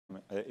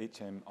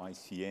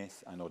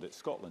HMICS and Audit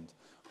Scotland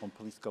on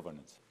police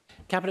governance.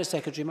 Cabinet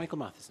Secretary Michael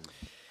Matheson.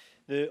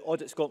 The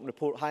Audit Scotland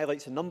report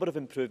highlights a number of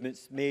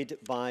improvements made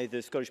by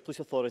the Scottish Police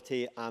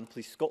Authority and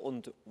Police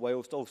Scotland,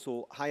 whilst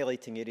also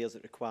highlighting areas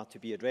that require to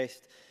be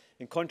addressed.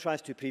 In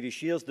contrast to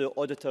previous years, the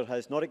Auditor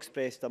has not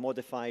expressed a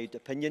modified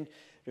opinion,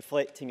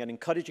 reflecting an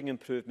encouraging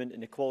improvement in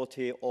the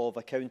quality of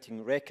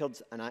accounting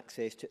records and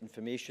access to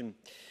information.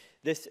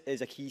 This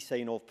is a key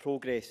sign of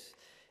progress.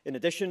 In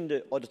addition,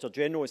 the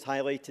Auditor-General has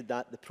highlighted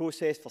that the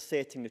process for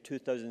setting the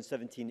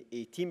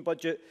 2017-18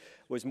 budget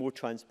was more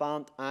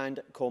transparent and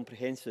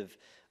comprehensive,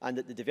 and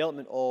that the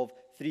development of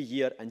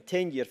 3-year and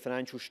 10-year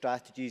financial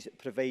strategies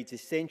provides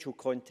essential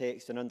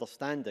context and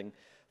understanding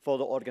for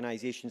the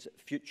organisation's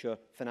future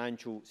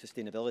financial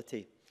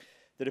sustainability.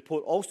 The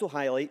report also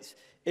highlights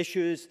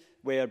issues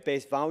where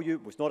best value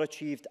was not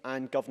achieved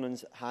and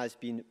governance has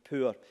been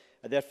poor.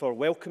 I therefore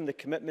welcome the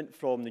commitment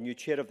from the new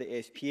chair of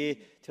the SPA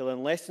to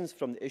learn lessons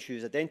from the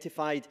issues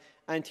identified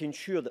and to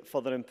ensure that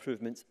further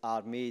improvements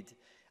are made.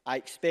 I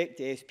expect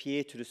the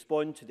SPA to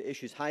respond to the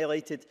issues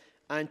highlighted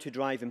and to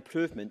drive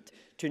improvement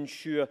to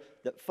ensure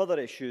that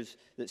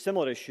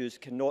similar issues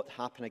cannot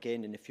happen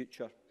again in the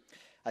future.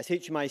 As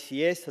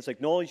HMICS has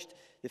acknowledged,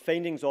 the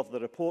findings of the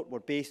report were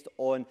based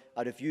on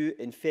a review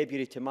in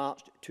February to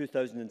March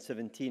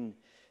 2017.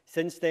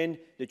 Since then,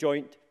 the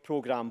Joint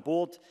Programme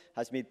Board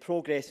has made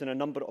progress in a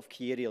number of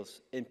key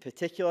areas. In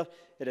particular,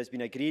 it has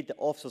been agreed that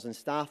officers and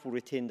staff will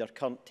retain their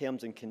current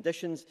terms and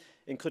conditions,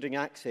 including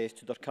access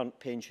to their current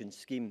pension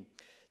scheme.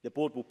 The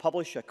Board will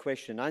publish a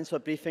question and answer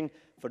briefing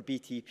for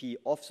BTP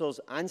officers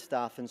and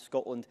staff in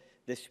Scotland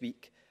this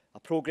week. A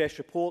progress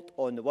report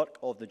on the work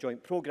of the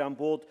Joint Programme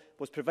Board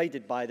was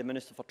provided by the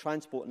Minister for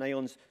Transport and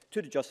Islands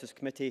to the Justice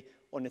Committee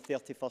on the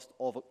 31st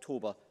of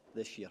October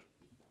this year.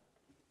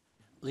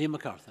 Liam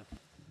McArthur.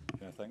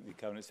 I thank the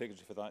Cabinet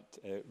Secretary for that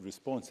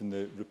response. In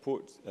the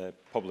report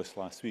published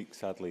last week,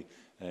 sadly,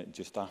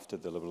 just after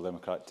the Liberal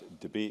Democrat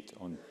debate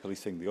on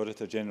policing, the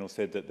Auditor-General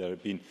said that there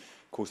had been,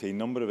 quote, a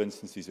number of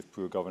instances of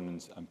poor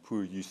governance and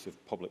poor use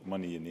of public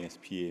money in the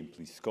SPA and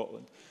Police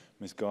Scotland.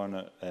 Ms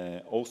Garner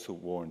also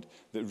warned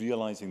that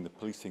realising the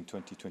Policing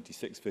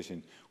 2026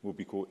 vision will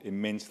be, quote,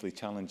 immensely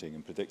challenging,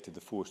 and predicted the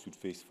force would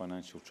face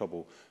financial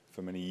trouble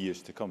for many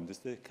years to come. Does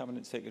the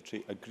Cabinet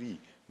Secretary agree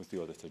with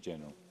the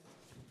Auditor-General?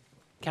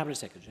 Cabinet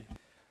Secretary.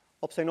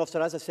 Presiding Officer,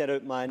 as I set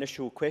out in my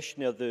initial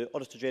questionnaire, the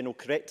Auditor-General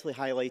correctly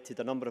highlighted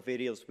a number of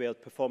areas where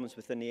performance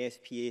within the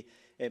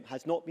SPA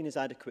has not been as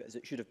adequate as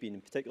it should have been,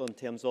 in particular in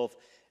terms of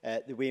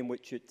the way in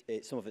which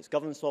some of its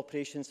governance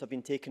operations have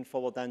been taken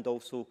forward and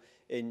also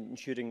in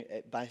ensuring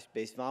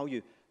best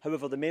value.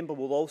 However, the member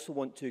will also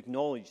want to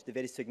acknowledge the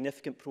very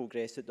significant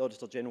progress that the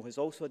Auditor-General has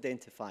also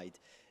identified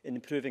in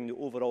improving the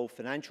overall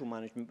financial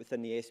management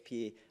within the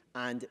SPA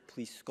and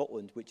Police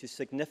Scotland, which is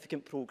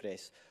significant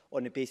progress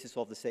on the basis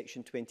of the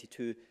Section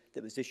 22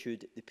 that was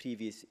issued the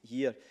previous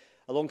year.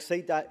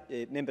 Alongside that,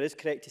 the member is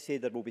correct to say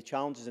there will be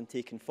challenges in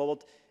taking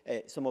forward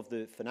some of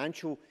the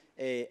financial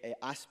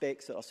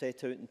aspects that are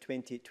set out in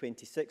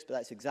 2026, but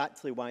that's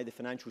exactly why the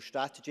financial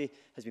strategy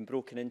has been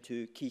broken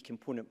into key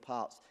component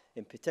parts,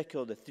 in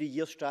particular the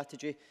 3-year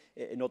strategy,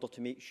 in order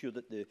to make sure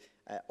that the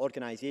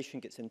organisation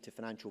gets into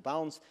financial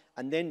balance,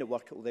 and then the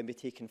work that will then be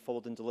taken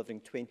forward in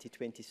delivering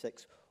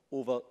 2026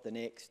 over the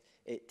next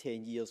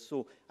 10 years.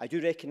 So I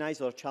do recognise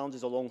there are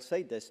challenges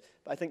alongside this,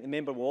 but I think the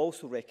member will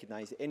also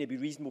recognise that any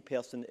reasonable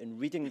person in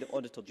reading the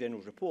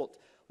Auditor-General's report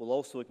will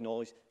also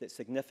acknowledge that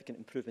significant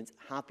improvements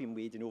have been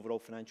made in overall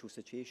financial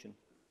situation.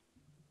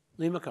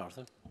 Liam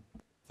McArthur.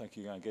 Thank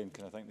you again.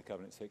 Can I thank the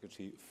Cabinet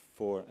Secretary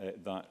for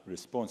that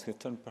response? Can I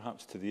turn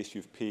perhaps to the issue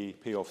of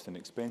payoffs and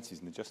expenses?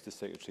 And the Justice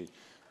Secretary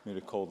may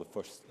recall the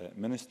First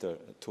Minister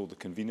told the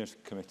Conveners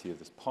Committee of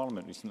this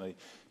Parliament recently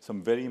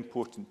some very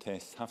important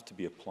tests have to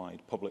be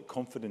applied. Public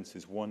confidence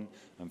is one,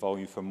 and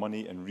value for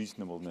money and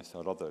reasonableness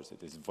are others.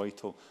 It is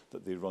vital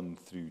that they run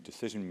through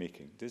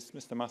decision-making. Does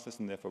Mr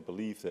Matheson therefore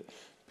believe that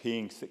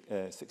paying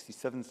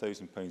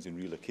 £67,000 in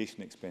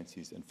relocation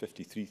expenses and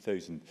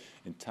 £53,000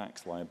 in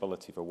tax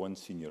liability for one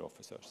senior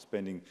officer,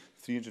 spending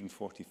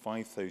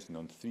 £345,000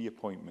 on 3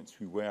 appointments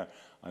who were,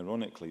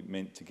 ironically,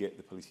 meant to get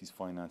the police's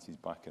finances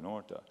back in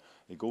order,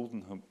 a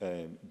golden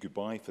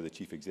goodbye for the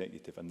Chief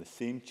Executive, and the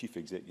same Chief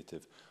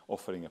Executive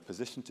offering a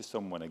position to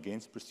someone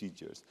against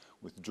procedures,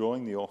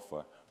 withdrawing the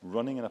offer,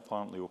 running an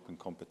apparently open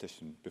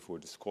competition before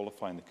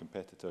disqualifying the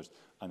competitors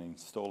and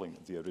installing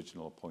the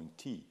original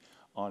appointee,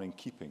 are in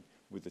keeping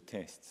with the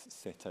tests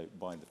set out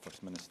by the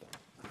First Minister?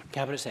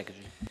 Cabinet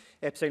Secretary.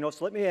 Presiding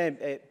Officer, let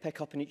me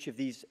pick up on each of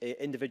these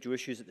individual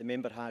issues that the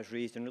member has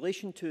raised. In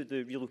relation to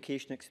the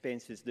relocation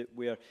expenses that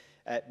were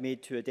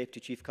made to a Deputy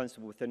Chief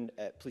Constable within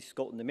Police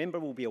Scotland, the member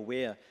will be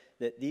aware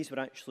that these were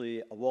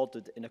actually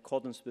awarded in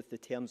accordance with the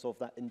terms of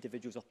that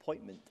individual's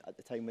appointment at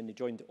the time when they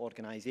joined the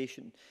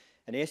organisation.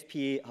 And the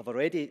SPA have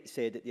already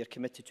said that they are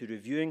committed to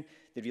reviewing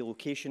the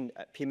relocation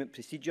payment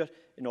procedure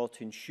in order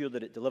to ensure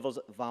that it delivers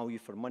value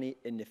for money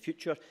in the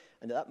future,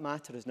 and that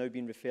matter has now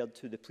been referred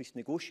to the Police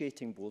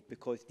Negotiating Board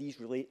because these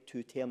relate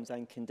to terms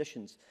and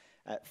conditions.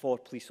 for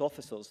police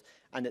officers,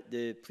 and that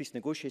the Police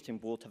Negotiating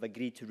Board have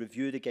agreed to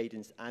review the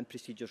guidance and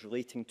procedures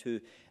relating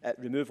to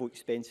removal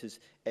expenses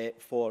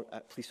for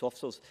police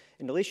officers.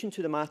 In relation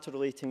to the matter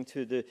relating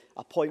to the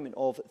appointment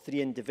of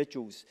 3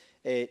 individuals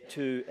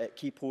to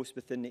key posts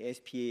within the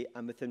SPA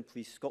and within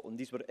Police Scotland,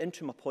 these were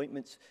interim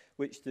appointments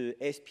which the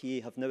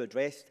SPA have now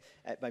addressed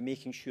by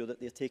making sure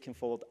that they are taken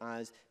forward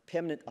as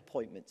permanent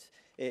appointments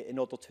in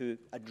order to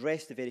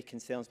address the very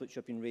concerns which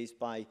have been raised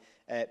by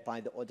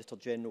the Auditor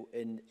General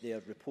in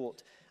their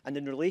report. And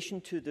in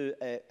relation to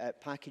the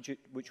package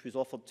which was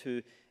offered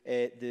to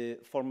the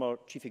former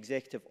Chief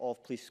Executive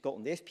of Police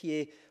Scotland, the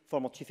SPA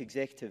former Chief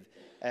Executive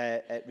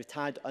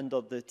retired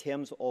under the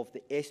terms of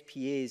the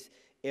SPA's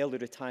early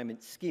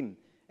retirement scheme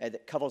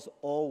that covers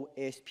all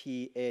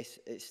SPS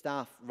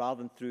staff rather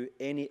than through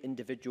any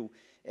individual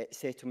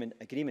settlement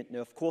agreement. Now,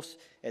 of course,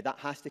 that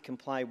has to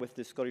comply with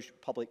the Scottish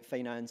Public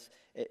Finance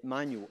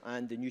Manual,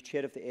 and the new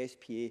chair of the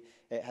SPA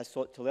has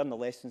sought to learn the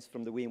lessons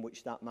from the way in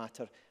which that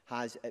matter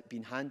has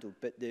been handled.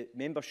 But the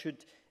member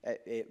should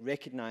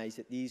recognise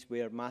that these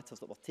were matters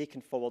that were taken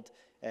forward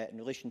in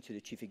relation to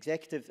the Chief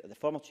Executive, the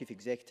former Chief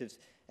Executive's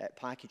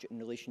package in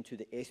relation to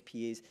the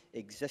SPA's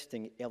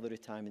existing early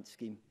retirement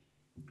scheme.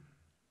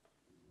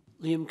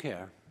 Liam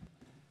Kerr.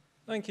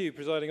 Thank you,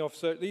 Presiding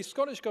Officer. The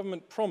Scottish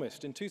Government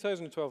promised in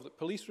 2012 that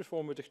police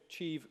reform would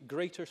achieve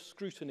greater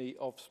scrutiny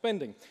of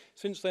spending.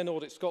 Since then,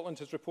 Audit Scotland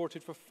has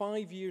reported for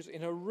 5 years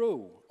in a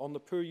row on the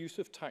poor use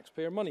of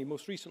taxpayer money,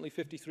 most recently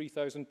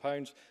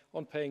 £53,000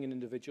 on paying an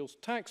individual's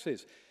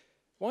taxes.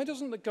 Why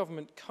doesn't the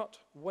government cut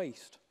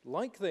waste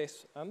like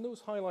this and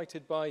those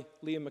highlighted by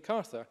Liam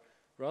McArthur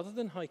rather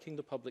than hiking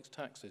the public's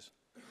taxes?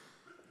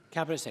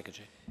 Cabinet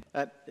Secretary.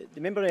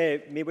 The member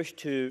may wish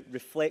to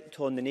reflect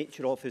on the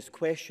nature of his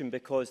question,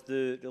 because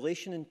the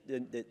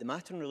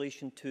matter in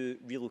relation to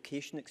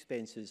relocation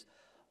expenses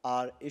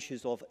are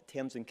issues of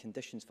terms and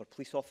conditions for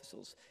police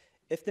officers.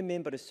 If the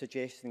member is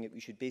suggesting that we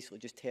should basically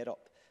just tear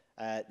up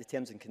the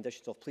terms and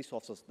conditions of police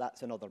officers,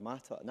 that's another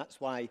matter. And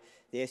that's why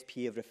the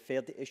SPA have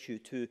referred the issue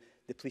to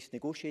the Police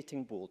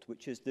Negotiating Board,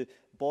 which is the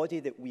body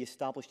that we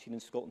established here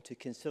in Scotland to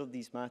consider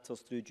these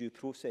matters through due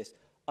process,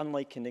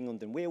 unlike in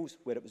England and Wales,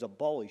 where it was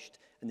abolished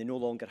and they no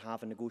longer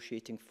have a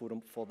negotiating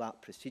forum for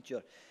that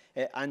procedure.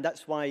 And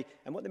that's why,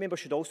 and what the member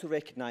should also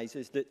recognise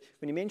is that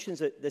when he mentions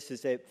that this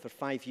is for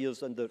 5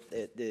 years under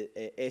the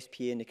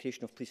SPA and the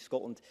creation of Police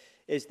Scotland,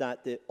 is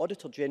that the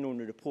Auditor General in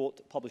the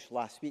report published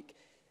last week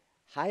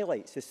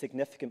highlights the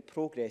significant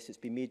progress that's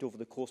been made over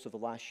the course of the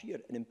last year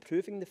in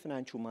improving the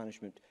financial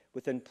management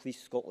within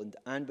Police Scotland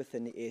and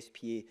within the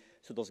SPA,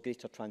 so there's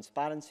greater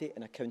transparency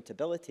and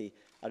accountability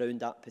around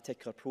that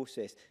particular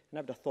process. And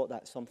I would have thought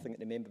that's something that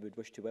the member would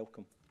wish to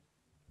welcome.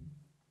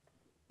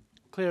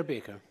 Claire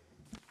Baker.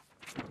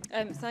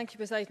 Thank you,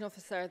 Presiding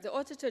Officer. The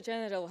Auditor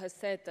General has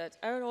said that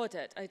our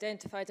audit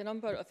identified a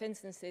number of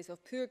instances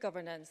of poor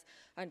governance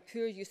and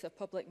poor use of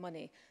public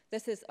money.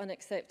 This is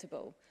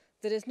unacceptable.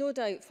 There is no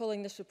doubt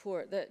following this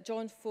report that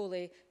John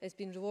Foley has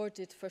been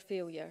rewarded for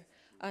failure,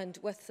 and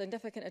with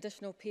significant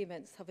additional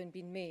payments having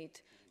been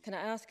made. Can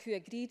I ask who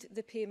agreed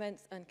the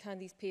payments, and can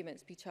these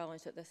payments be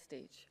challenged at this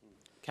stage?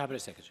 Cabinet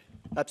Secretary.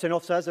 Presiding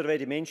Officer, as I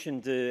already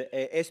mentioned, the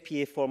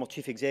SPA former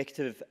Chief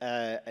Executive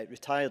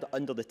retired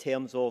under the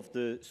terms of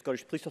the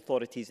Scottish Police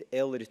Authority's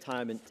early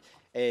retirement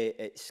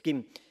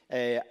scheme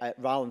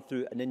rather than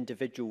through an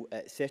individual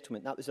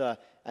settlement. That was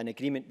an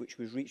agreement which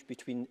was reached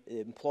between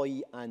the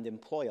employee and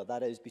employer,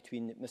 that is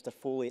between Mr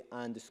Foley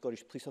and the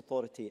Scottish Police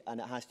Authority,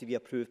 and it has to be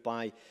approved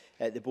by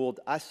the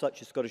board. As such,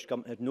 the Scottish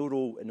Government had no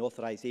role in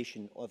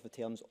authorisation of the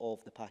terms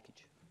of the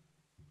package.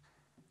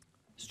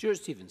 Stuart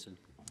Stevenson.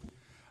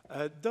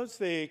 Does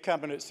the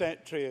Cabinet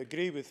Secretary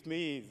agree with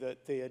me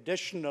that the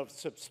addition of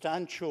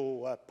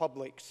substantial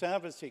public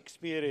service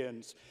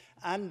experience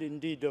and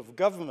indeed of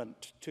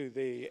government to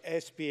the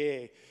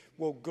SPA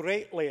will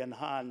greatly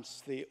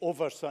enhance the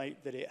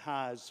oversight that it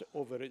has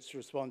over its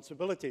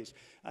responsibilities?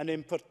 And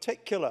in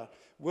particular,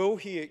 will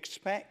he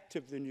expect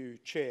of the new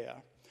chair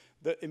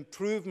that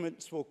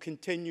improvements will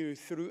continue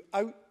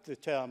throughout the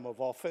term of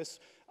office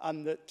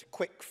and that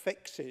quick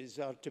fixes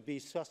are to be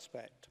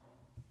suspect?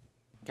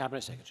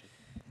 Cabinet Secretary.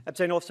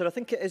 Presiding Officer, I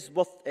think it is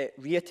worth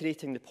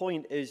reiterating the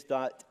point is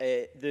that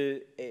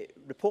the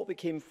report that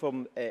came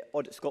from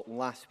Audit Scotland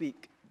last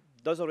week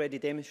does already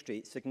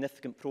demonstrate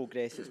significant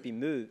progress that's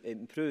been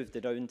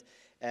improved around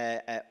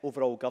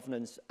overall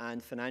governance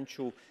and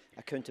financial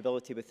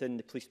accountability within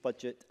the police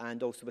budget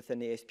and also within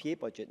the SPA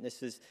budget. And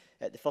this is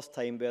the first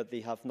time where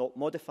they have not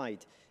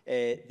modified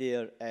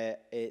their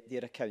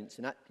accounts,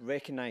 and that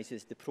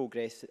recognises the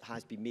progress that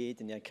has been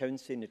made in the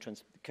accounting,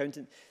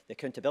 the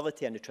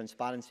accountability and the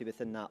transparency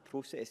within that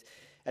process.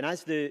 And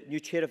as the new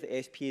chair of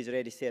the SPA has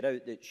already set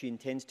out that she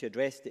intends to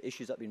address the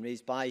issues that have been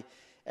raised by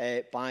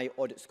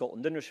Audit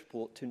Scotland in this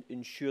report to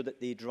ensure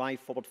that they drive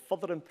forward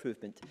further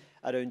improvement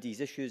around these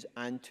issues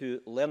and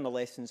to learn the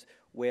lessons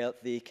where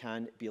they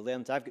can be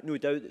learned. I've got no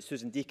doubt that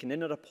Susan Deakin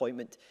in her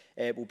appointment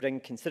will bring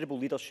considerable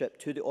leadership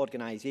to the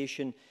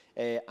organisation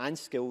and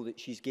skill that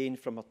she's gained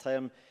from her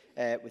term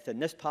within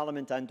this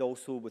Parliament and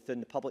also within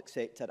the public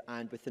sector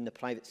and within the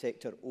private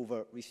sector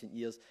over recent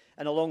years.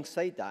 And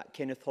alongside that,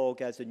 Kenneth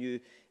Hogg, as a new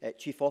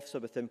Chief Officer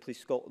within Police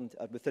Scotland,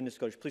 within the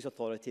Scottish Police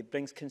Authority,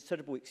 brings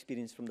considerable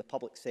experience from the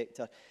public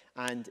sector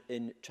and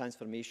in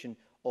transformation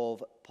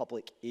of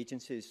public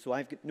agencies. So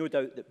I've got no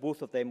doubt that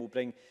both of them will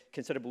bring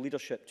considerable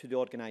leadership to the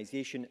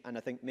organisation, and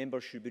I think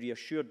members should be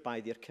reassured by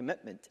their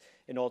commitment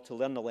in order to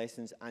learn the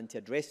lessons and to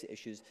address the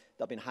issues that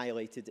have been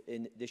highlighted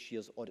in this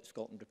year's Audit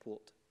Scotland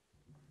report.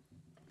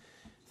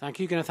 Thank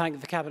you. Can I thank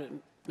the Cabinet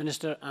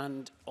Minister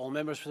and all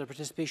members for their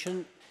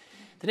participation.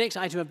 The next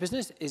item of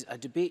business is a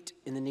debate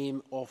in the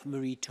name of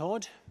Marie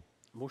Todd,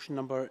 motion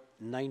number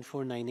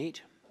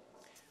 9498.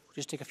 We'll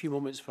just take a few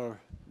moments for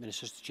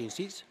ministers to change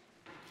seats.